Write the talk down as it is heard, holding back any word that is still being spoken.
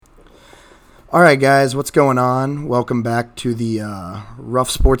All right, guys, what's going on? Welcome back to the Rough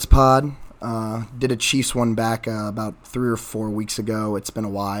Sports Pod. Did a Chiefs one back about 3 or 4 weeks ago. It's been a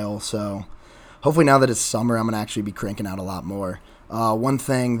while, so hopefully now that it's summer, I'm going to actually be cranking out a lot more. One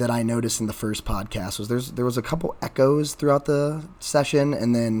thing that I noticed in the first podcast was there was a couple echoes throughout the session,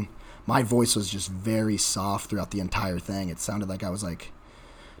 and then my voice was just very soft throughout the entire thing. It sounded like I was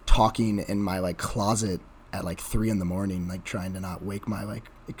talking in my closet at 3 in the morning, trying to not wake my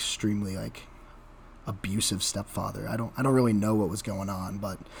extremely abusive stepfather. I don't really know what was going on,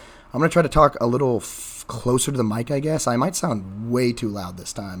 but I'm going to try to talk a little closer to the mic, I guess. I might sound way too loud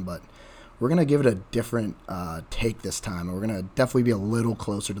this time, but we're going to give it a different take this time, and we're going to definitely be a little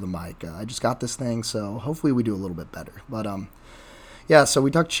closer to the mic. I just got this thing, so hopefully we do a little bit better. But yeah, so we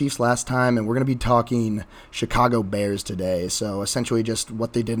talked Chiefs last time, and we're going to be talking Chicago Bears today. So essentially just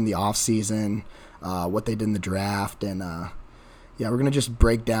what they did in the offseason, what they did in the draft, and yeah, we're going to just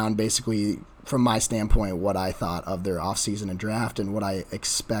break down basically from my standpoint what I thought of their offseason and draft and what I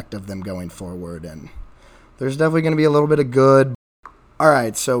expect of them going forward. And there's definitely going to be a little bit of good. All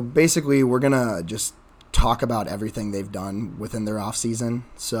right, so basically we're going to just talk about everything they've done within their offseason.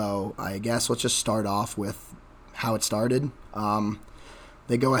 So I guess let's just start off with how it started.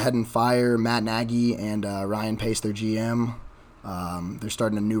 They go ahead and fire Matt Nagy and Ryan Pace, their GM. They're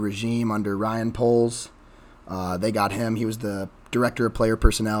starting a new regime under Ryan Poles. They got him. He was the director of player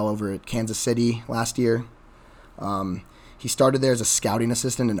personnel over at Kansas City last year. He started there as a scouting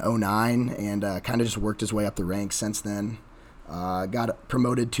assistant in 2009 and kind of just worked his way up the ranks since then. Got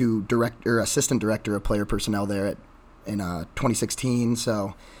promoted to assistant director of player personnel there in 2016.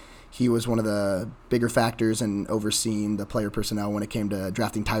 So he was one of the bigger factors in overseeing the player personnel when it came to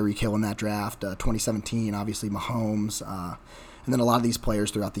drafting Tyreek Hill in that draft. 2017, obviously Mahomes, and then a lot of these players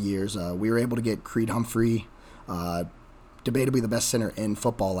throughout the years. We were able to get Creed Humphrey, debatably the best center in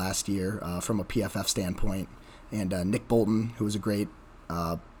football last year from a PFF standpoint, and Nick Bolton, who was a great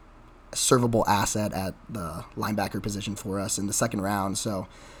servable asset at the linebacker position for us in the second round. So,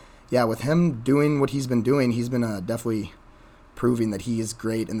 yeah, with him doing what he's been doing, he's been definitely proving that he is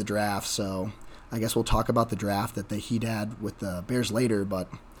great in the draft. So I guess we'll talk about the draft that he had with the Bears later, but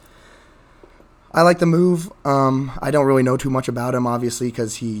I like the move. I don't really know too much about him, obviously,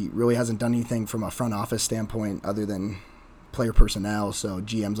 because he really hasn't done anything from a front office standpoint other than player personnel, so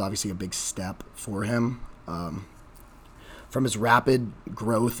GM's obviously a big step for him. From his rapid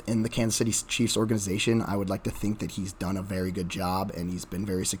growth in the Kansas City Chiefs organization, I would like to think that he's done a very good job and he's been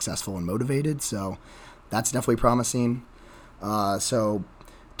very successful and motivated, so that's definitely promising. So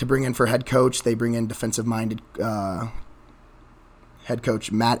to bring in for head coach, they bring in defensive-minded head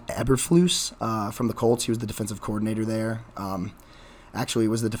coach Matt Eberflus from the Colts. He was the defensive coordinator there. Actually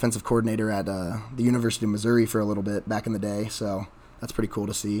was the defensive coordinator at the University of Missouri for a little bit back in the day, so that's pretty cool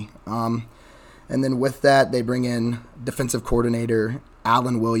to see. And then with that, they bring in defensive coordinator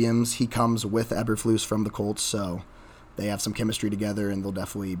Alan Williams. He comes with Eberflus from the Colts, so they have some chemistry together, and they'll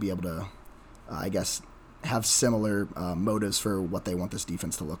definitely be able to, I guess, have similar motives for what they want this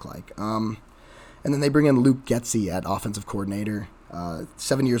defense to look like. And then they bring in Luke Getsy at offensive coordinator,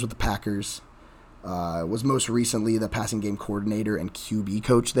 7 years with the Packers. Was most recently the passing game coordinator and QB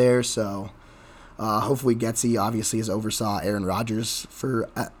coach there. So hopefully Getsy obviously has oversaw Aaron Rodgers for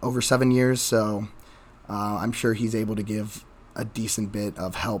over 7 years. So I'm sure he's able to give a decent bit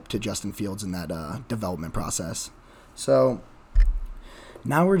of help to Justin Fields in that development process. So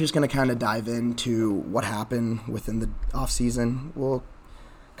now we're just going to kind of dive into what happened within the offseason. We'll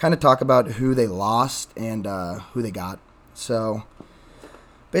kind of talk about who they lost and who they got. So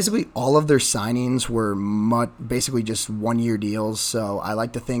basically, all of their signings were basically just one-year deals. So I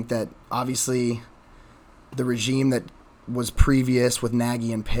like to think that, obviously, the regime that was previous with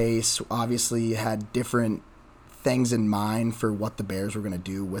Nagy and Pace obviously had different things in mind for what the Bears were going to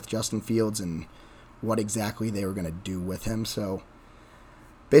do with Justin Fields and what exactly they were going to do with him. So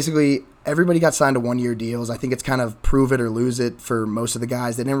basically, everybody got signed to one-year deals. I think it's kind of prove it or lose it for most of the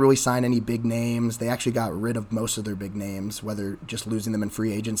guys. They didn't really sign any big names. They actually got rid of most of their big names, whether just losing them in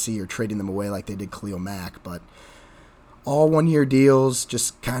free agency or trading them away like they did Khalil Mack. But all one-year deals,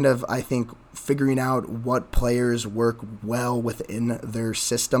 just kind of, I think, figuring out what players work well within their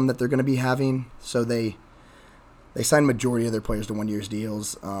system that they're going to be having. So they signed majority of their players to one-year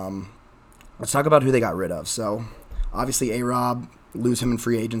deals. Let's talk about who they got rid of. So obviously A-Rob, lose him in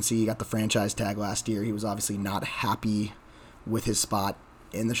free agency. He got the franchise tag last year. He was obviously not happy with his spot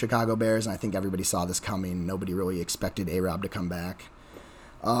in the Chicago Bears, and I think everybody saw this coming. Nobody really expected A-Rob to come back.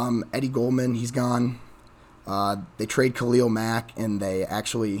 Eddie Goldman, he's gone. They trade Khalil Mack, and they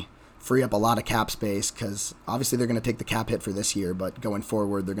actually free up a lot of cap space because obviously they're going to take the cap hit for this year, but going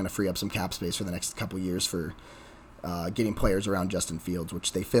forward they're going to free up some cap space for the next couple years for getting players around Justin Fields,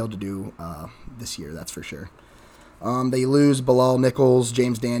 which they failed to do this year, that's for sure. They lose Bilal Nichols,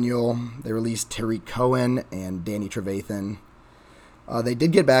 James Daniel. They released Tariq Cohen and Danny Trevathan. They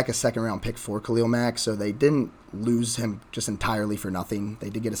did get back a second-round pick for Khalil Mack, so they didn't lose him just entirely for nothing. They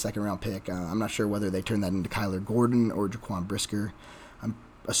did get a second-round pick. I'm not sure whether they turned that into Kyler Gordon or Jaquan Brisker. I'm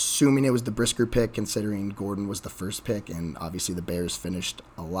assuming it was the Brisker pick, considering Gordon was the first pick, and obviously the Bears finished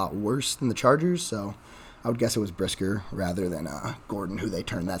a lot worse than the Chargers, so I would guess it was Brisker rather than Gordon, who they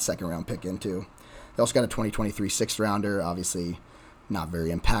turned that second-round pick into. They also got a 2023 sixth-rounder, obviously not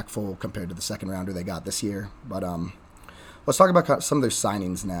very impactful compared to the second-rounder they got this year, but let's talk about some of their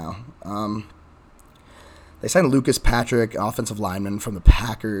signings now. They signed Lucas Patrick, offensive lineman from the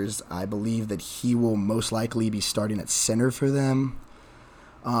Packers. I believe that he will most likely be starting at center for them.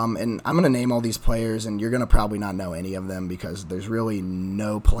 And I'm going to name all these players, and you're going to probably not know any of them because there's really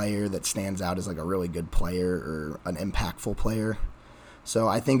no player that stands out as like a really good player or an impactful player. So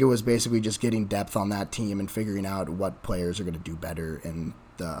I think it was basically just getting depth on that team and figuring out what players are going to do better in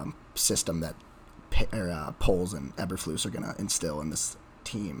the system that Poles and Eberflus are going to instill in this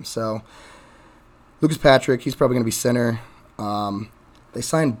team. So Lucas Patrick, he's probably going to be center. They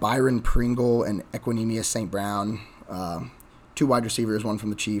signed Byron Pringle and Equanimeous St. Brown, two wide receivers, one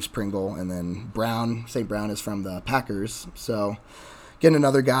from the Chiefs, Pringle, and then St. Brown is from the Packers. So getting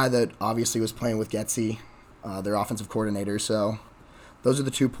another guy that obviously was playing with Getsy, their offensive coordinator. So those are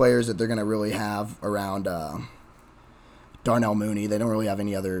the two players that they're going to really have around Darnell Mooney. They don't really have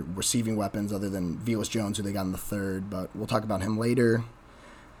any other receiving weapons other than Velus Jones, who they got in the third, but we'll talk about him later.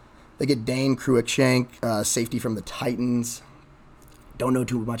 They get Dane Cruikshank, safety from the Titans. Don't know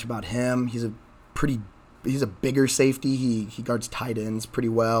too much about him. He's a bigger safety. He guards tight ends pretty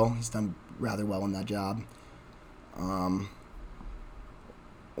well. He's done rather well in that job.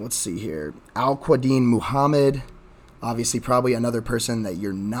 Let's see here. Al-Quadin Muhammad, obviously probably another person that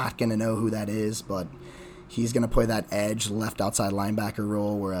you're not going to know who that is, but he's going to play that edge left outside linebacker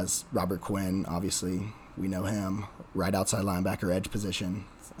role, whereas Robert Quinn, obviously, we know him, right outside linebacker edge position.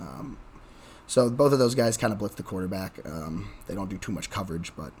 So both of those guys kind of blitz the quarterback. They don't do too much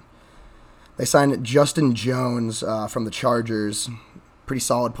coverage, but they signed Justin Jones from the Chargers. Pretty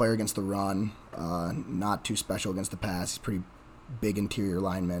solid player against the run. Not too special against the pass. He's pretty big interior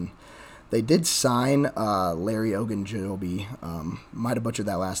lineman. They did sign Larry Ogunjobi. Might have butchered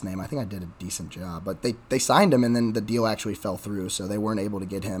that last name. I think I did a decent job. But they signed him, and then the deal actually fell through, so they weren't able to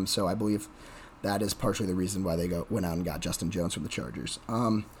get him. So I believe that is partially the reason why they went out and got Justin Jones from the Chargers.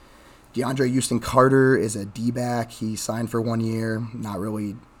 DeAndre Houston Carter is a D-back. He signed for 1 year.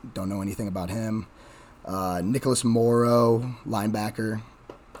 Don't know anything about him. Nicholas Morrow, linebacker.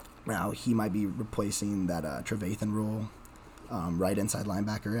 Now, he might be replacing that Trevathan role. Right inside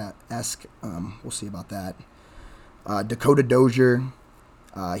linebacker-esque. We'll see about that. Dakota Dozier,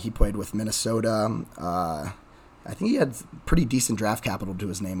 he played with Minnesota. I think he had pretty decent draft capital to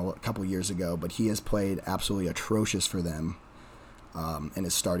his name a couple years ago, but he has played absolutely atrocious for them in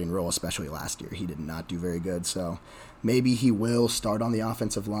his starting role, especially last year. He did not do very good, so maybe he will start on the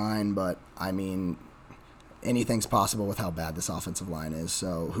offensive line, but, I mean, anything's possible with how bad this offensive line is,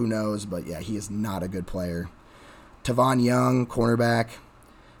 so who knows, but, yeah, he is not a good player. Tavon Young, cornerback.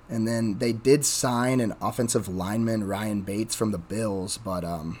 And then they did sign an offensive lineman, Ryan Bates, from the Bills, but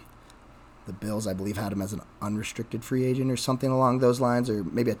the Bills, I believe, had him as an unrestricted free agent or something along those lines, or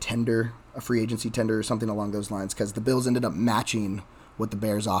maybe a free agency tender or something along those lines, because the Bills ended up matching what the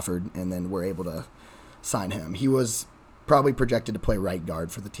Bears offered and then were able to sign him. He was probably projected to play right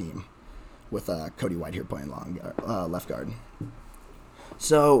guard for the team with Cody Whitehair playing left guard.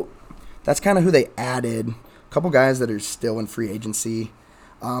 So that's kind of who they added. Couple guys that are still in free agency.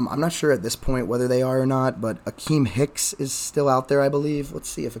 I'm not sure at this point whether they are or not, but Akeem Hicks is still out there, I believe. Let's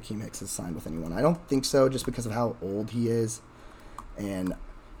see if Akeem Hicks is signed with anyone. I don't think so, just because of how old he is. And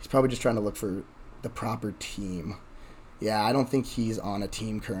he's probably just trying to look for the proper team. Yeah, I don't think he's on a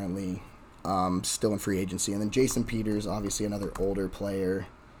team currently, still in free agency. And then Jason Peters, obviously another older player.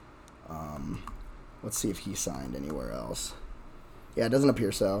 Let's see if he signed anywhere else. Yeah, it doesn't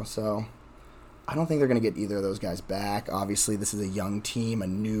appear so, so I don't think they're going to get either of those guys back. Obviously, this is a young team, a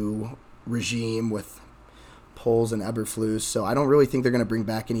new regime with Poles and Eberflus, so I don't really think they're going to bring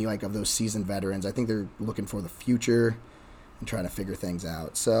back any of those seasoned veterans. I think they're looking for the future and trying to figure things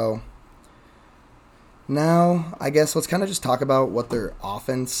out. So now, I guess let's kind of just talk about what their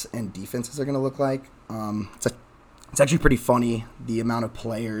offense and defenses are going to look like. It's actually pretty funny, the amount of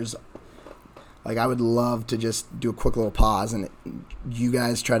players Like, I would love to just do a quick little pause and you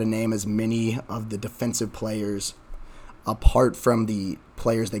guys try to name as many of the defensive players apart from the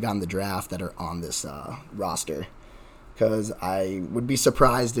players they got in the draft that are on this roster. Because I would be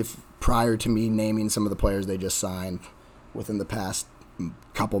surprised if prior to me naming some of the players they just signed within the past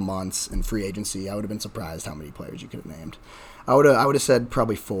couple months in free agency, I would have been surprised how many players you could have named. I would have said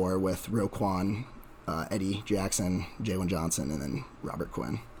probably 4 with Roquan, Eddie Jackson, Jalen Johnson, and then Robert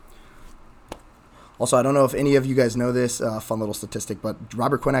Quinn. Also, I don't know if any of you guys know this, fun little statistic, but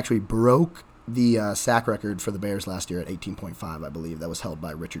Robert Quinn actually broke the sack record for the Bears last year at 18.5, I believe. That was held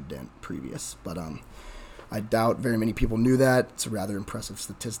by Richard Dent previous. But I doubt very many people knew that. It's a rather impressive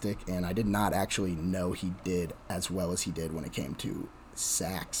statistic, and I did not actually know he did as well as he did when it came to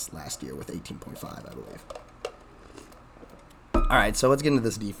sacks last year with 18.5, I believe. All right, so let's get into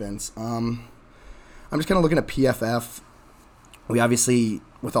this defense. I'm just kind of looking at PFF. We obviously,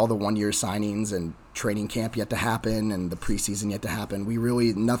 with all the one-year signings and training camp yet to happen and the preseason yet to happen,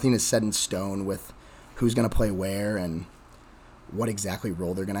 nothing is set in stone with who's going to play where and what exactly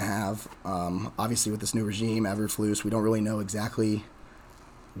role they're going to have. Obviously, with this new regime, Eberflus, we don't really know exactly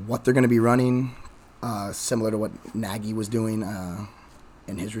what they're going to be running, similar to what Nagy was doing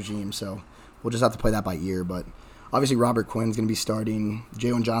in his regime. So we'll just have to play that by ear. But obviously, Robert Quinn's going to be starting,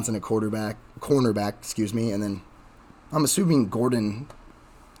 Jalen Johnson at cornerback, and then I'm assuming Gordon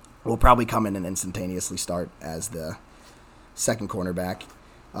will probably come in and instantaneously start as the second cornerback.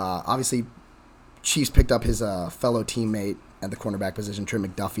 Obviously, Chiefs picked up his fellow teammate at the cornerback position, Trey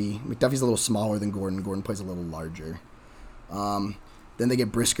McDuffie. McDuffie's a little smaller than Gordon. Gordon plays a little larger. Then they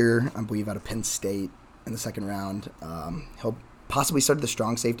get Brisker, I believe, out of Penn State in the second round. He'll possibly start at the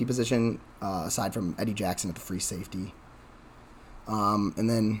strong safety position, aside from Eddie Jackson at the free safety. And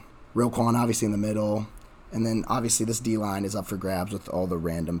then Roquan, obviously, in the middle. And then, obviously, this D-line is up for grabs with all the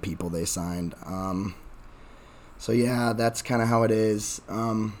random people they signed. So, yeah, that's kind of how it is.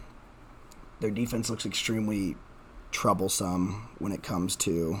 Their defense looks extremely troublesome when it comes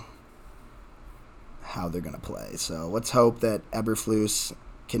to how they're going to play. So, let's hope that Eberflus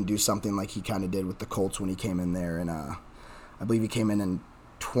can do something like he kind of did with the Colts when he came in there. And I believe he came in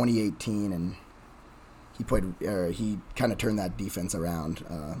 2018, and he kind of turned that defense around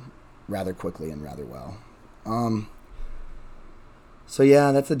rather quickly and rather well. So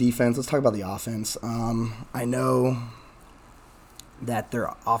yeah, that's the defense. Let's talk about the offense. I know that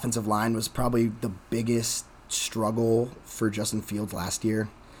their offensive line was probably the biggest struggle for Justin Fields last year.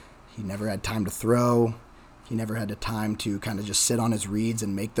 He never had time to throw. He never had the time to kind of just sit on his reads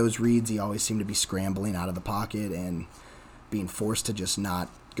and make those reads. He always seemed to be scrambling out of the pocket and being forced to just not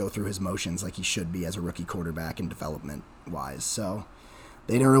go through his motions like he should be as a rookie quarterback and development-wise. So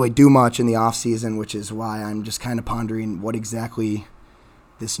they didn't really do much in the offseason, which is why I'm just kind of pondering what exactly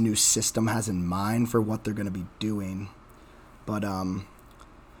this new system has in mind for what they're going to be doing. But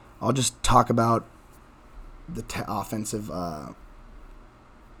I'll just talk about the offensive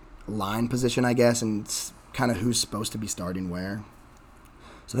line position, I guess, and kind of who's supposed to be starting where.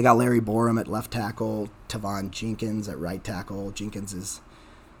 So they got Larry Borum at left tackle, Tavon Jenkins at right tackle. Jenkins has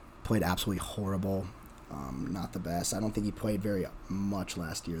played absolutely horrible. Not the best. I don't think he played very much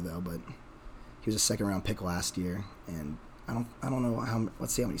last year, though, but he was a second-round pick last year, and I don't know how.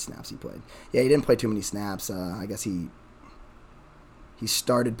 Let's see how many snaps he played. Yeah, he didn't play too many snaps. I guess he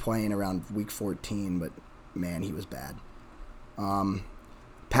started playing around week 14, but man, he was bad.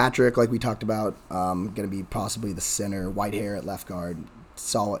 Patrick, like we talked about, going to be possibly the center. Whitehair at left guard,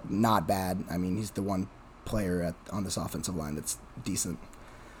 solid, not bad. I mean, he's the one player on this offensive line that's decent.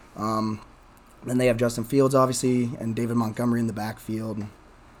 Then they have Justin Fields, obviously, and David Montgomery in the backfield.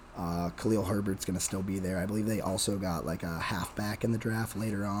 Khalil Herbert's going to still be there. I believe they also got like a halfback in the draft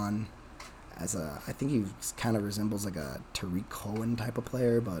later on. I think he kind of resembles like a Tariq Cohen type of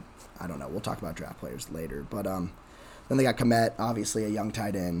player, but I don't know. We'll talk about draft players later. But then they got Kmet, obviously a young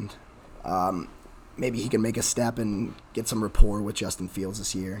tight end. Maybe he can make a step and get some rapport with Justin Fields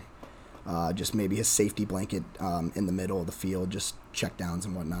this year. Just maybe his safety blanket in the middle of the field, just check downs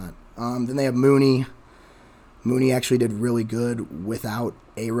and whatnot. Then they have Mooney. Mooney actually did really good without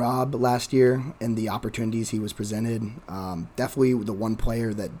A-Rob last year and the opportunities he was presented. Definitely the one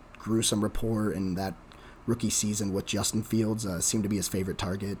player that grew some rapport in that rookie season with Justin Fields, seemed to be his favorite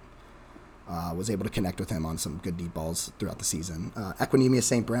target. Was able to connect with him on some good deep balls throughout the season. Equinemius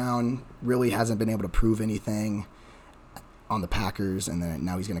St. Brown really hasn't been able to prove anything on the Packers, and then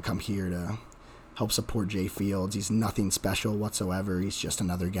now he's going to come here to help support Jay Fields. He's nothing special whatsoever. He's just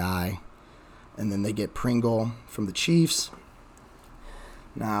another guy. And then they get Pringle from the Chiefs.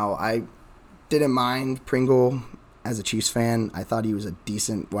 Now, I didn't mind Pringle as a Chiefs fan, I thought he was a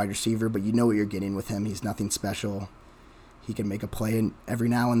decent wide receiver, but you know what you're getting with him. He's nothing special. He can make a play every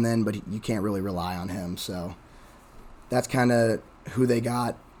now and then, but you can't really rely on him. So that's kind of who they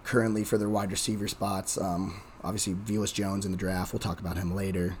got currently for their wide receiver spots. Obviously, Velus Jones in the draft. We'll talk about him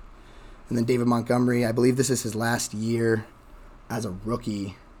later. And then David Montgomery. I believe this is his last year as a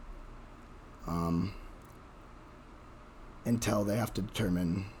rookie until they have to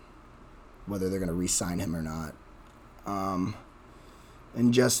determine whether they're going to re-sign him or not.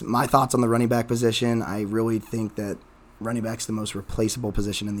 And just my thoughts on the running back position, I really think that running back's the most replaceable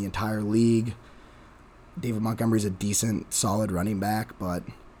position in the entire league. David Montgomery's a decent, solid running back, but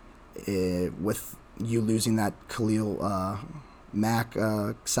with you losing that Khalil Mack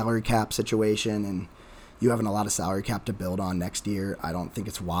salary cap situation and you having a lot of salary cap to build on next year, I don't think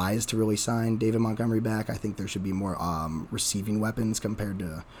it's wise to really sign David Montgomery back. I think there should be more receiving weapons compared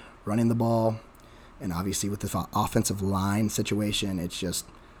to running the ball. And obviously with the offensive line situation, it's just,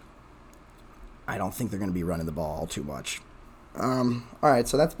 I don't think they're going to be running the ball too much. All right,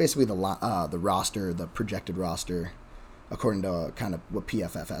 so that's basically the roster, the projected roster, according to kind of what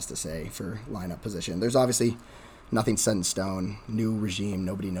PFF has to say for lineup position. There's obviously nothing set in stone, new regime,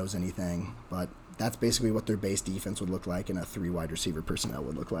 nobody knows anything, but that's basically what their base defense would look like and a 3 wide receiver personnel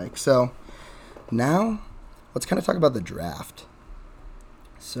would look like. So now let's kind of talk about the draft.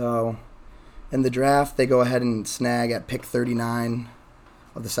 So in the draft, they go ahead and snag at pick 39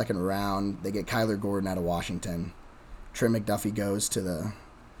 of the second round. They get Kyler Gordon out of Washington. Trey McDuffie goes to the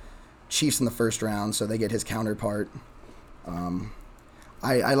Chiefs in the first round, so they get his counterpart.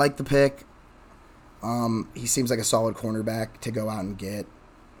 I like the pick. He seems like a solid cornerback to go out and get.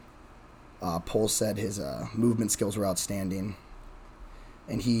 Poles said his movement skills were outstanding,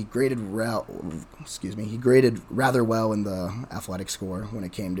 and he graded rather well in the athletic score when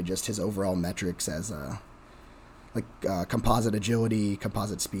it came to just his overall metrics as composite agility,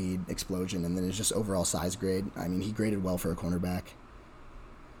 composite speed, explosion, and then his just overall size grade. I mean, he graded well for a cornerback.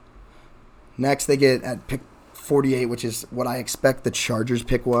 Next, they get at pick 48, which is what I expect the Chargers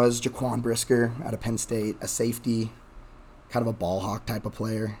pick was, Jaquan Brisker out of Penn State, a safety, kind of a ball hawk type of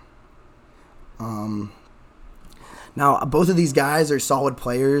player. Now, both of these guys are solid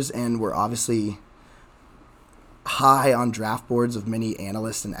players and were obviously high on draft boards of many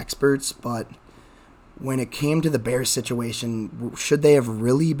analysts and experts, but when it came to the Bears situation, should they have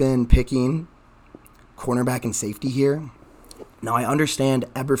really been picking cornerback and safety here? Now, I understand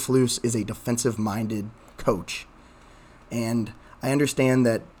Eberflus is a defensive-minded coach, and I understand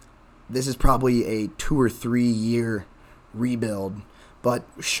that this is probably a 2 or 3 year rebuild, but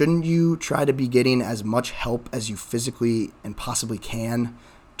shouldn't you try to be getting as much help as you physically and possibly can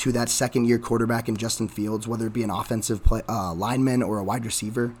to that second-year quarterback in Justin Fields, whether it be an offensive lineman or a wide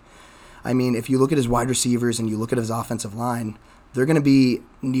receiver? I mean, if you look at his wide receivers and you look at his offensive line, they're going to be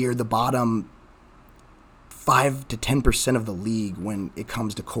near the bottom 5 to 10% of the league when it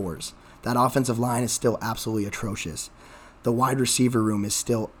comes to cores. That offensive line is still absolutely atrocious. The wide receiver room is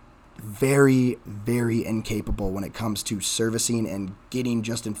still very, very incapable when it comes to servicing and getting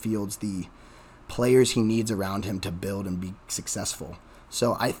Justin Fields the players he needs around him to build and be successful.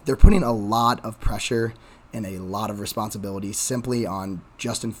 So they're putting a lot of pressure and a lot of responsibility simply on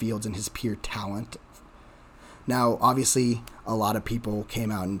Justin Fields and his pure talent. Now, obviously, a lot of people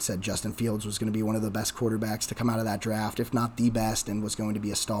came out and said Justin Fields was going to be one of the best quarterbacks to come out of that draft, if not the best, and was going to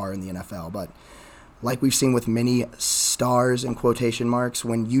be a star in the NFL. But like we've seen with many stars in quotation marks,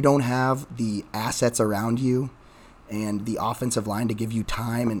 when you don't have the assets around you and the offensive line to give you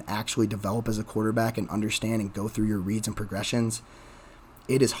time and actually develop as a quarterback and understand and go through your reads and progressions,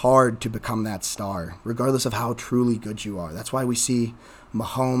 it is hard to become that star, regardless of how truly good you are. That's why we see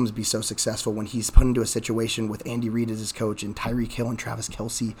Mahomes be so successful when he's put into a situation with Andy Reid as his coach and Tyreek Hill and Travis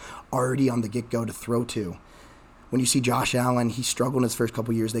Kelce already on the get-go to throw to. When you see Josh Allen, he struggled in his first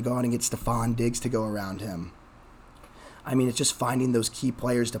couple years. They go out and get Stephon Diggs to go around him. I mean, it's just finding those key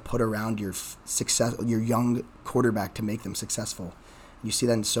players to put around your young quarterback to make them successful. You see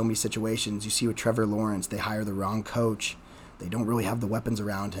that in so many situations. You see with Trevor Lawrence, they hire the wrong coach. They don't really have the weapons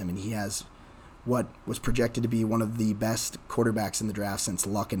around him, and he has what was projected to be one of the best quarterbacks in the draft since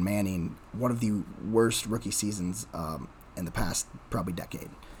Luck and Manning, one of the worst rookie seasons in the past probably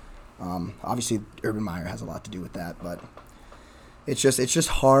decade. Obviously, Urban Meyer has a lot to do with that, but it's just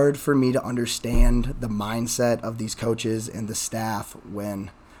hard for me to understand the mindset of these coaches and the staff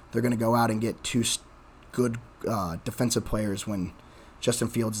when they're going to go out and get 2 good defensive players when Justin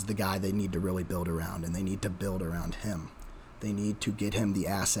Fields is the guy they need to really build around, and they need to build around him. They need to get him the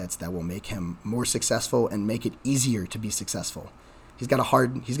assets that will make him more successful and make it easier to be successful. He's got a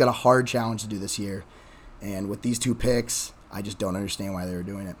hard challenge to do this year, And with these 2 picks, I just don't understand why they were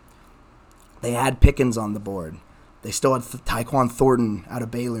doing it. They had Pickens on the board. They still had Tyquan Thornton out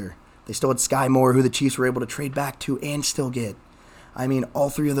of Baylor. They still had Sky Moore, who the Chiefs were able to trade back to and still get. I mean, all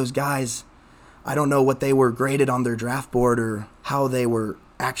 3 of those guys, I don't know what they were graded on their draft board or how they were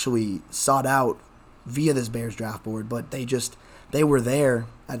actually sought out via this Bears draft board, but they were there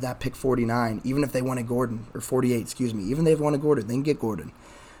at that pick 49, even if they wanted Gordon, or 48, excuse me. Even if they wanted Gordon, they can get Gordon.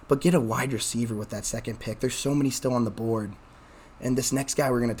 But get a wide receiver with that second pick. There's so many still on the board. And this next guy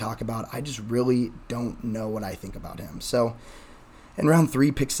we're going to talk about, I just really don't know what I think about him. So in round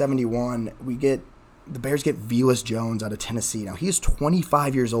 3, pick 71, the Bears get Velus Jones out of Tennessee. Now, he is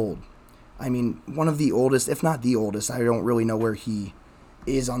 25 years old. I mean, one of the oldest, if not the oldest. I don't really know where he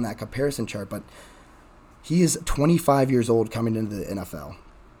is on that comparison chart, but he is 25 years old coming into the NFL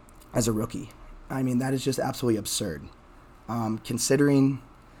as a rookie. I mean, that is just absolutely absurd. Considering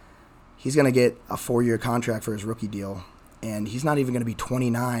he's going to get a 4-year contract for his rookie deal, and he's not even going to be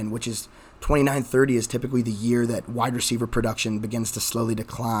 29, which is 29-30 is typically the year that wide receiver production begins to slowly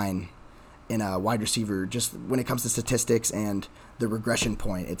decline in a wide receiver, just when it comes to statistics and the regression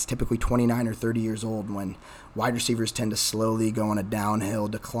point. It's typically 29 or 30 years old when wide receivers tend to slowly go on a downhill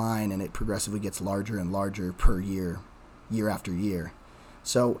decline, and it progressively gets larger and larger per year, year after year.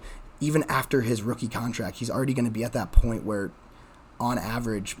 So even after his rookie contract, he's already going to be at that point where, on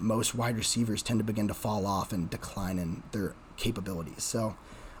average, most wide receivers tend to begin to fall off and decline in their capabilities. So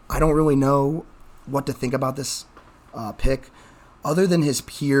I don't really know what to think about this pick. Other than his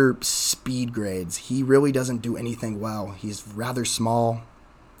pure speed grades, he really doesn't do anything well. He's rather small.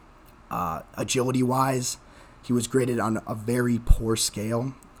 Agility-wise, he was graded on a very poor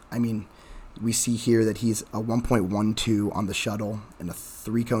scale. I mean, we see here that he's a 1.12 on the shuttle, and a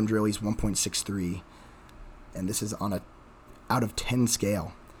 3-cone drill, he's 1.63. And this is on a out of 10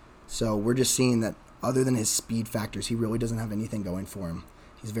 scale. So we're just seeing that other than his speed factors, he really doesn't have anything going for him.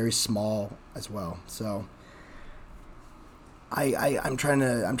 He's very small as well. So I'm trying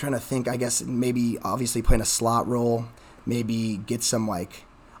to think, I guess maybe obviously playing a slot role, maybe get some like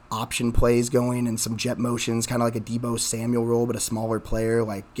option plays going and some jet motions, kind of like a Deebo Samuel role, but a smaller player,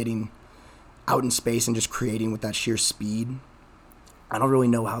 like getting out in space and just creating with that sheer speed. I don't really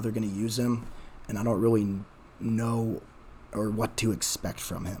know how they're going to use him, and I don't really know or what to expect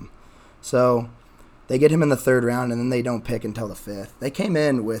from him. So they get him in the 3rd round, and then they don't pick until the 5th. They came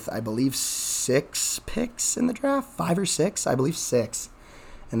in with, I believe, 6 picks in the draft, 5 or 6, I believe 6.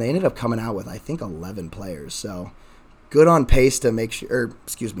 And they ended up coming out with, I think, 11 players. So good on Pace to make sure, or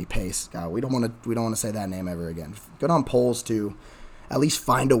excuse me, Pace. God, we don't want to say that name ever again. Good on Poles to at least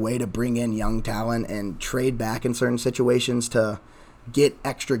find a way to bring in young talent and trade back in certain situations to get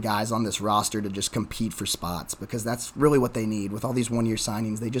extra guys on this roster to just compete for spots, because that's really what they need. With all these 1-year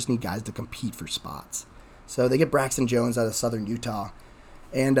signings, they just need guys to compete for spots. So they get Braxton Jones out of Southern Utah.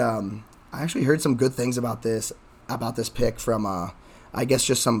 And I actually heard some good things about this pick from, I guess,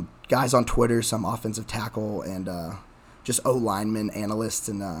 just some guys on Twitter, some offensive tackle and just O-lineman analysts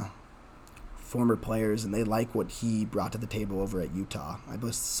and former players, and they like what he brought to the table over at Utah. I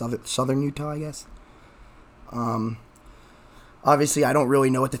believe Southern Utah, I guess. Obviously, I don't really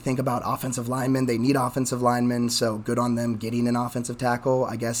know what to think about offensive linemen. They need offensive linemen, so good on them getting an offensive tackle.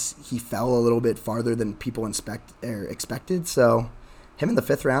 I guess he fell a little bit farther than people expected, so him in the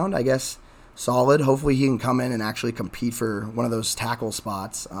 5th round, I guess, solid. Hopefully he can come in and actually compete for one of those tackle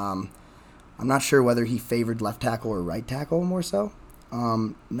spots. I'm not sure whether he favored left tackle or right tackle more so.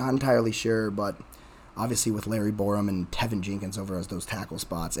 Not entirely sure, but obviously with Larry Borum and Tevin Jenkins over as those tackle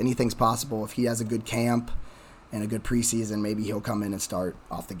spots, anything's possible. If he has a good camp and a good preseason, maybe he'll come in and start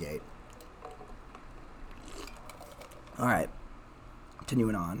off the gate. All right,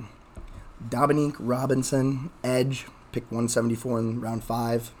 continuing on. Dominique Robinson, edge, pick 174 in round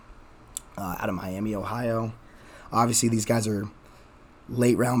 5, out of Miami, Ohio. Obviously, these guys are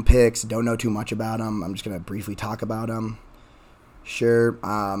late-round picks. Don't know too much about them. I'm just going to briefly talk about them. Sure,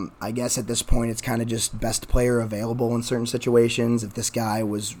 I guess at this point it's kind of just best player available in certain situations. If this guy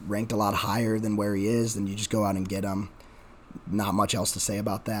was ranked a lot higher than where he is, then you just go out and get him. Not much else to say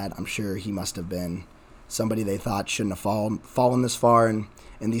about that. I'm sure he must have been somebody they thought shouldn't have fallen this far, and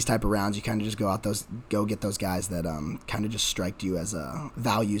in these type of rounds you kind of just go get those guys that kind of just strike you as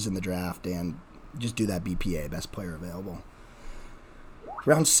values in the draft and just do that BPA, best player available.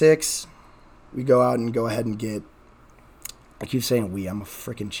 Round 6, we go out and go ahead and get, I keep saying we, I'm a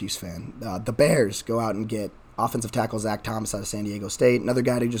freaking Chiefs fan. The Bears go out and get offensive tackle Zach Thomas out of San Diego State. Another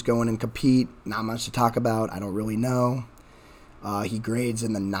guy to just go in and compete. Not much to talk about. I don't really know. He grades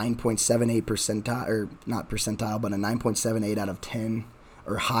in the 9.78 percentile, or not percentile, but a 9.78 out of 10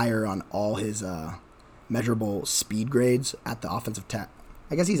 or higher on all his measurable speed grades at the offensive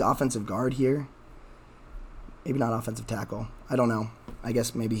I guess he's offensive guard here. Maybe not offensive tackle. I don't know. I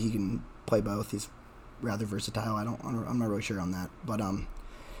guess maybe he can play both. He's rather versatile. I'm not really sure on that. But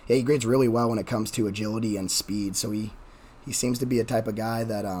yeah, he grades really well when it comes to agility and speed. So he seems to be a type of guy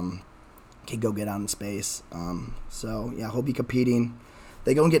that can go get out in space. So yeah, he'll be competing.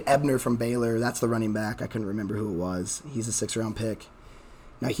 They go and get Ebner from Baylor. That's the running back. I couldn't remember who it was. He's a 6th-round pick.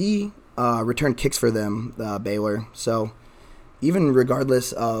 Now he returned kicks for them, Baylor. So even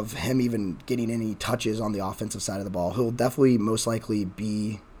regardless of him even getting any touches on the offensive side of the ball, he'll definitely most likely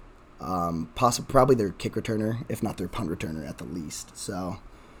be probably their kick returner, if not their punt returner at the least. So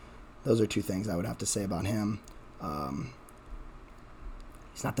those are two things I would have to say about him.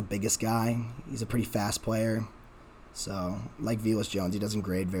 He's not the biggest guy. He's a pretty fast player. So like Velus Jones, he doesn't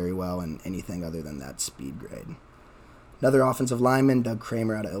grade very well in anything other than that speed grade. Another offensive lineman, Doug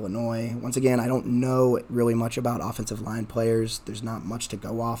Kramer out of Illinois. Once again, I don't know really much about offensive line players. There's not much to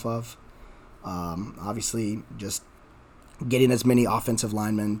go off of. Obviously, just getting as many offensive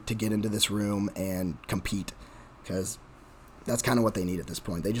linemen to get into this room and compete, because that's kind of what they need at this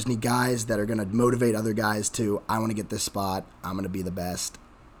point. They just need guys that are going to motivate other guys to, I want to get this spot, I'm going to be the best,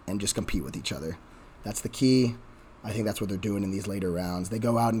 and just compete with each other. That's the key. I think that's what they're doing in these later rounds. They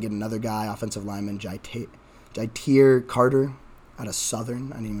go out and get another guy, offensive lineman, Jaitier Carter out of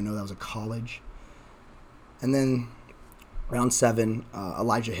Southern. I didn't even know that was a college. And then round 7,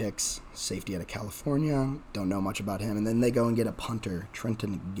 Elijah Hicks, safety out of California. Don't know much about him. And then they go and get a punter,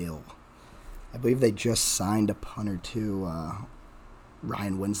 Trenton Gill. I believe they just signed a punter to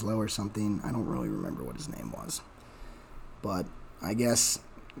Ryan Winslow or something. I don't really remember what his name was. But I guess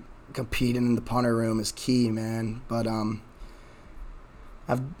competing in the punter room is key, man. But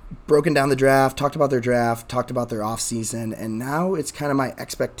I've broken down the draft, talked about their offseason, and now it's kind of my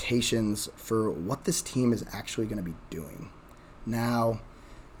expectations for what this team is actually going to be doing. Now,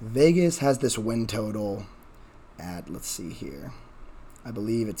 Vegas has this win total at, let's see here, I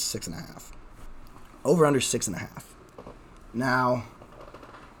believe it's 6.5. Over under 6.5. Now,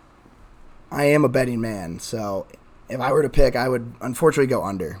 I am a betting man, so if I were to pick, I would unfortunately go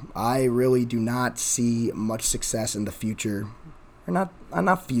under. I really do not see much success in the future. Or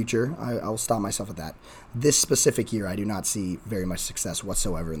not future. I'll stop myself at that. This specific year, I do not see very much success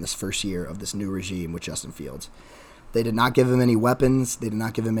whatsoever in this first year of this new regime with Justin Fields. They did not give him any weapons. They did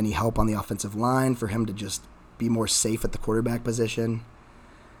not give him any help on the offensive line for him to just be more safe at the quarterback position.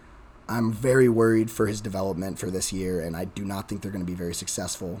 I'm very worried for his development for this year, and I do not think they're going to be very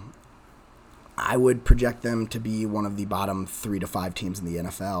successful. I would project them to be one of the bottom 3 to 5 teams in the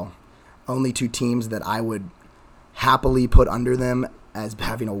NFL. Only 2 teams that I would happily put under them as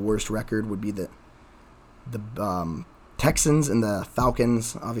having a worse record would be the Texans and the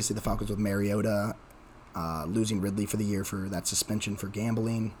Falcons. Obviously, the Falcons with Mariota losing Ridley for the year for that suspension for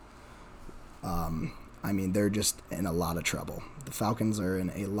gambling. I mean, they're just in a lot of trouble. The Falcons are in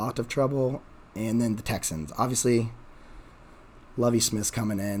a lot of trouble. And then the Texans. Obviously, Lovie Smith's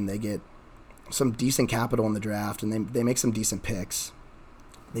coming in. They get some decent capital in the draft, and they make some decent picks.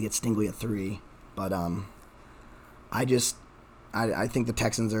 They get Stingley at 3. But I think the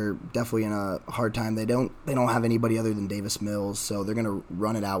Texans are definitely in a hard time. They don't have anybody other than Davis Mills, so they're going to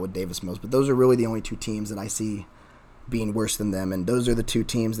run it out with Davis Mills. But those are really the only 2 teams that I see being worse than them, and those are the 2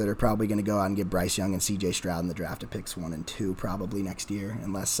 teams that are probably going to go out and get Bryce Young and C.J. Stroud in the draft at picks 1 and 2 probably next year,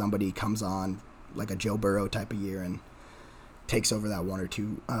 unless somebody comes on like a Joe Burrow type of year and takes over that one or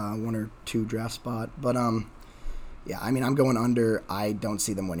two draft spot. But yeah, I mean, I'm going under. I don't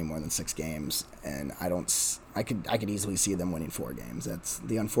see them winning more than 6 games, and I could easily see them winning 4 games. That's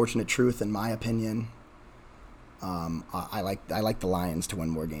the unfortunate truth, in my opinion. I like the Lions to win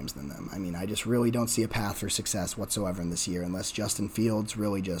more games than them. I mean, I just really don't see a path for success whatsoever in this year, unless Justin Fields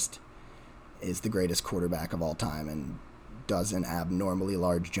really just is the greatest quarterback of all time and does an abnormally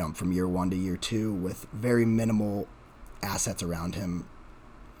large jump from year 1 to year 2 with very minimal assets around him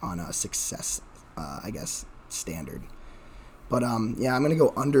on a success, standard. But yeah, I'm going to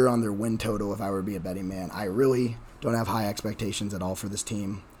go under on their win total if I were to be a betting man. I really don't have high expectations at all for this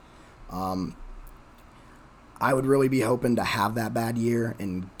team. I would really be hoping to have that bad year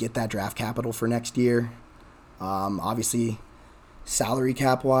and get that draft capital for next year. Obviously, salary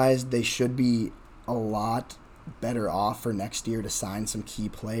cap-wise, they should be a lot better off for next year to sign some key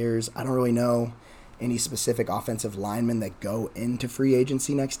players. I don't really know any specific offensive linemen that go into free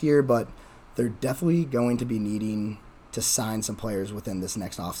agency next year, but they're definitely going to be needing to sign some players within this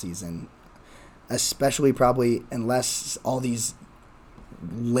next offseason, especially probably unless all these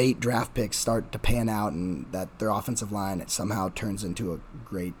late draft picks start to pan out and that their offensive line somehow turns into a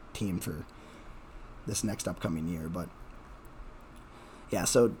great team for this next upcoming year. But yeah,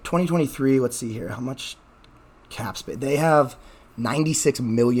 so 2023, let's see here. How much cap space? They have $96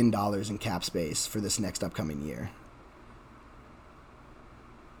 million in cap space for this next upcoming year.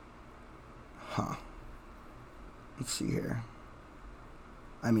 Let's see here.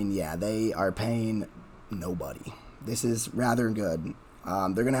 I mean, yeah, they are paying nobody. This is rather good.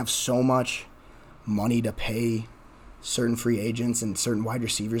 They're going to have so much money to pay certain free agents and certain wide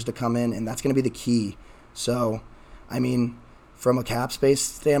receivers to come in, and that's going to be the key. So, I mean, from a cap space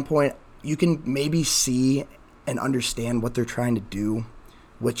standpoint, you can maybe see and understand what they're trying to do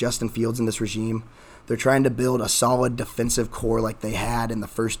with Justin Fields in this regime. They're trying to build a solid defensive core like they had in the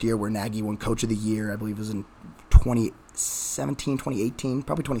first year where Nagy won Coach of the Year. I believe it was in 2017, 2018,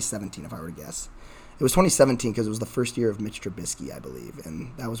 probably 2017 if I were to guess. It was 2017 because it was the first year of Mitch Trubisky, I believe,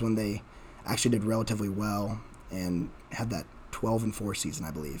 and that was when they actually did relatively well and had that 12-4 season,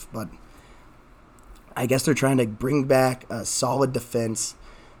 I believe. But I guess they're trying to bring back a solid defense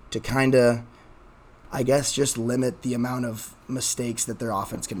to kind of, I guess, just limit the amount of mistakes that their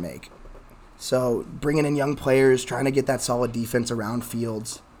offense can make. So bringing in young players, trying to get that solid defense around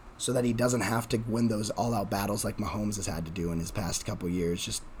Fields so that he doesn't have to win those all-out battles like Mahomes has had to do in his past couple years,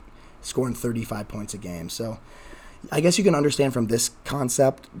 just scoring 35 points a game. So I guess you can understand from this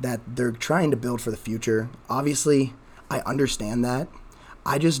concept that they're trying to build for the future. Obviously, I understand that.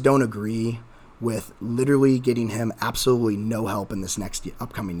 I just don't agree with literally getting him absolutely no help in this next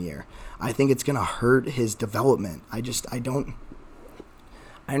upcoming year. I think it's going to hurt his development. I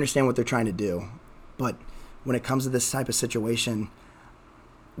understand what they're trying to do, but when it comes to this type of situation,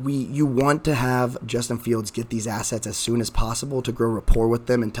 you want to have Justin Fields get these assets as soon as possible to grow rapport with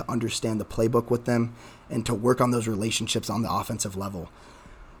them and to understand the playbook with them and to work on those relationships on the offensive level.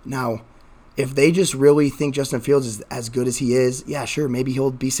 Now, if they just really think Justin Fields is as good as he is, yeah, sure, maybe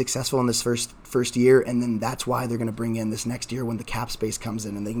he'll be successful in this first year, and then that's why they're going to bring in this next year when the cap space comes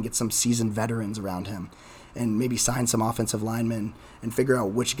in and they can get some seasoned veterans around him and maybe sign some offensive linemen and figure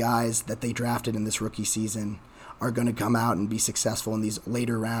out which guys that they drafted in this rookie season are going to come out and be successful in these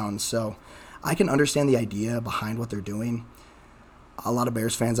later rounds. So I can understand the idea behind what they're doing. A lot of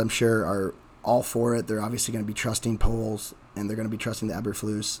Bears fans, I'm sure, are all for it. They're obviously going to be trusting Poles, and they're going to be trusting the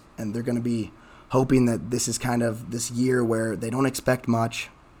Eberflus, and they're going to be hoping that this is kind of this year where they don't expect much,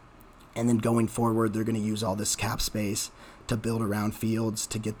 and then going forward, they're going to use all this cap space to build around Fields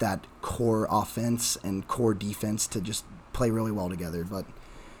to get that core offense and core defense to just play really well together. But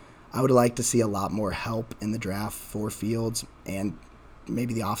I would like to see a lot more help in the draft for Fields and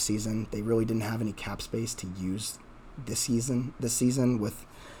maybe the offseason. They really didn't have any cap space to use this season with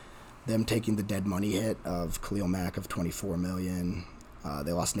them taking the dead money hit of Khalil Mack of $24 million.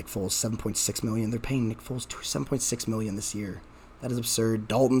 They lost Nick Foles $7.6 million. They're paying Nick Foles $7.6 million this year. That is absurd.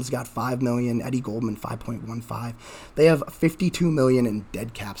 Dalton's got $5 million. Eddie Goldman $5.15. They have $52 million in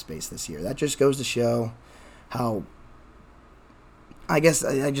dead cap space this year. That just goes to show how. I guess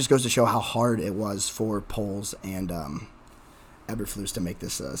it just goes to show how hard it was for Poles and Eberflus to make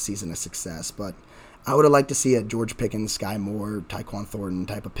this season a success. But I would have liked to see a George Pickens, Sky Moore, Tyquan Thornton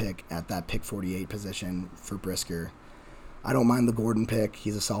type of pick at that pick 48 position for Brisker. I don't mind the Gordon pick.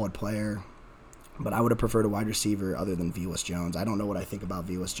 He's a solid player. But I would have preferred a wide receiver other than Velus Jones. I don't know what I think about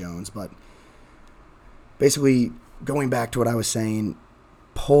Velus Jones, but basically going back to what I was saying,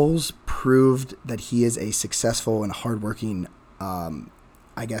 Poles proved that he is a successful and hardworking,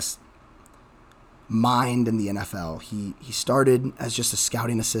 mind in the NFL. He started as just a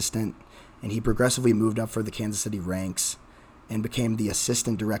scouting assistant, and he progressively moved up for the Kansas City ranks and became the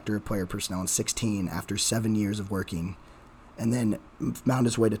assistant director of player personnel in 2016 after 7 years of working, and then found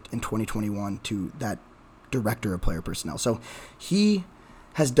his way in 2021 to that director of player personnel. So he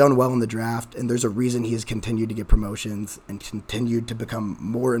has done well in the draft, and there's a reason he has continued to get promotions and continued to become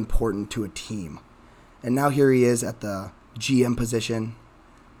more important to a team. And now here he is at the GM position.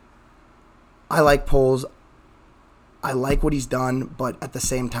 I like Poles. I like what he's done, but at the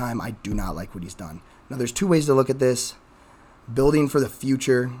same time, I do not like what he's done. Now, there's two ways to look at this. Building for the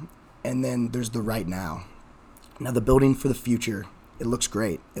future, and then there's the right now. Now, the building for the future, it looks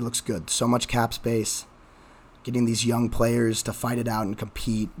great. It looks good. So much cap space, getting these young players to fight it out and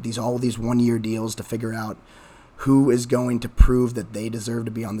compete, all these one-year deals to figure out who is going to prove that they deserve to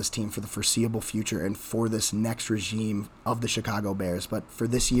be on this team for the foreseeable future and for this next regime of the Chicago Bears. But for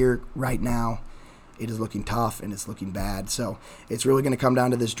this year, right now, it is looking tough and it's looking bad. So it's really going to come down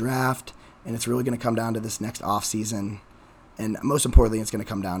to this draft, and it's really going to come down to this next offseason. And most importantly, it's going to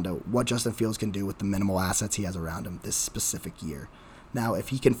come down to what Justin Fields can do with the minimal assets he has around him this specific year. Now, if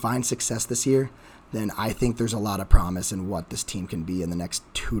he can find success this year, then I think there's a lot of promise in what this team can be in the next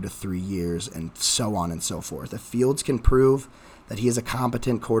 2 to 3 years, and so on and so forth. If Fields can prove that he is a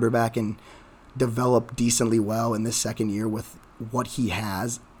competent quarterback and develop decently well in this second year with what he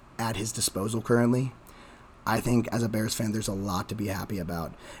has at his disposal currently, I think as a Bears fan, there's a lot to be happy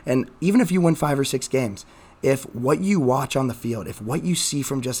about. And even if you win 5 or 6 games, if what you watch on the field, if what you see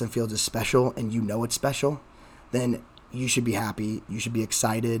from Justin Fields is special and you know it's special, then you should be happy, you should be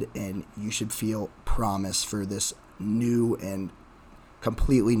excited, and you should feel promise for this new and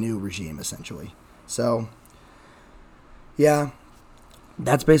completely new regime, essentially. So, yeah,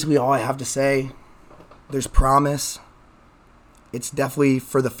 that's basically all I have to say. There's promise. It's definitely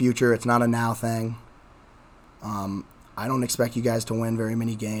for the future. It's not a now thing. I don't expect you guys to win very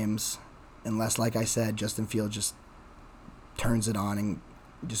many games unless, like I said, Justin Fields just turns it on and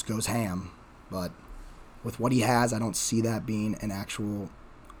just goes ham. But with what he has, I don't see that being an actual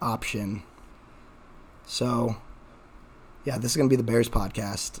option. So, yeah, this is going to be the Bears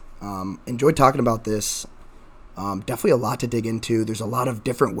podcast. Enjoyed talking about this. Definitely a lot to dig into. There's a lot of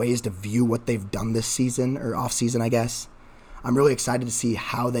different ways to view what they've done this season, or off-season, I guess. I'm really excited to see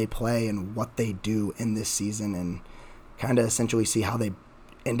how they play and what they do in this season, and kind of essentially see how they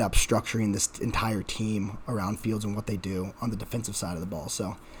end up structuring this entire team around Fields and what they do on the defensive side of the ball.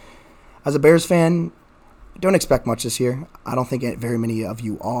 So, as a Bears fan, don't expect much this year. I don't think very many of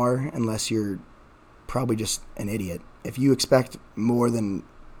you are, unless you're probably just an idiot. If you expect more than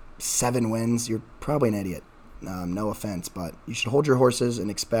 7 wins, you're probably an idiot. No offense, but you should hold your horses and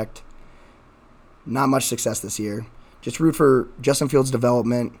expect not much success this year. Just root for Justin Fields'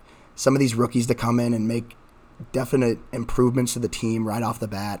 development, some of these rookies to come in and make definite improvements to the team right off the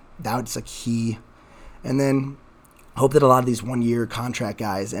bat. That's a key. And then hope that a lot of these one-year contract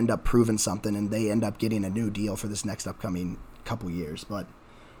guys end up proving something and they end up getting a new deal for this next upcoming couple years. But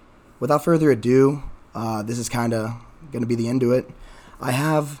without further ado, this is kind of going to be the end to it. I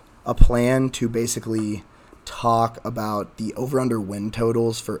have a plan to basically talk about the over-under win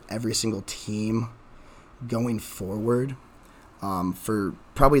totals for every single team going forward, for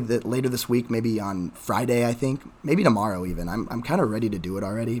probably later this week, maybe on Friday, I think, maybe tomorrow even. I'm kind of ready to do it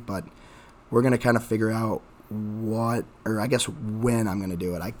already, but we're going to kind of figure out when I'm going to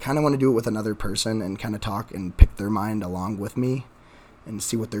do it. I kind of want to do it with another person and kind of talk and pick their mind along with me and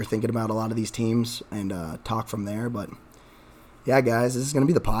see what they're thinking about a lot of these teams and talk from there. But yeah, guys, this is going to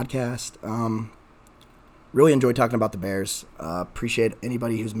be the podcast. Really enjoyed talking about the Bears. Appreciate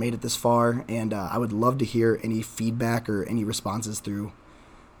anybody who's made it this far, and I would love to hear any feedback or any responses through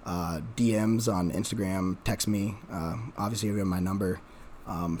DMs on Instagram. Text me. Obviously, you have my number,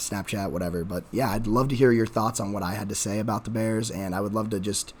 Snapchat, whatever. But yeah, I'd love to hear your thoughts on what I had to say about the Bears, and I would love to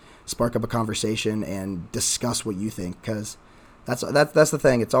just spark up a conversation and discuss what you think, because that's the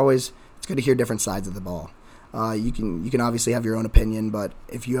thing. It's good to hear different sides of the ball. You can obviously have your own opinion, but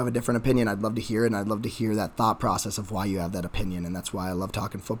if you have a different opinion, I'd love to hear it, and I'd love to hear that thought process of why you have that opinion, and that's why I love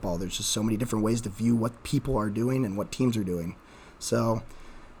talking football. There's just so many different ways to view what people are doing and what teams are doing. So,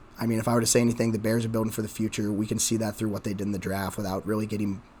 I mean, if I were to say anything, the Bears are building for the future. We can see that through what they did in the draft without really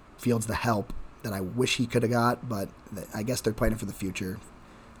getting Fields the help that I wish he could have got, but I guess they're planning for the future.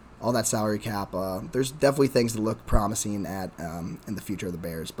 All that salary cap, there's definitely things to look promising at in the future of the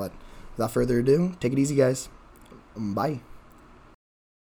Bears. But without further ado, take it easy, guys. Bye.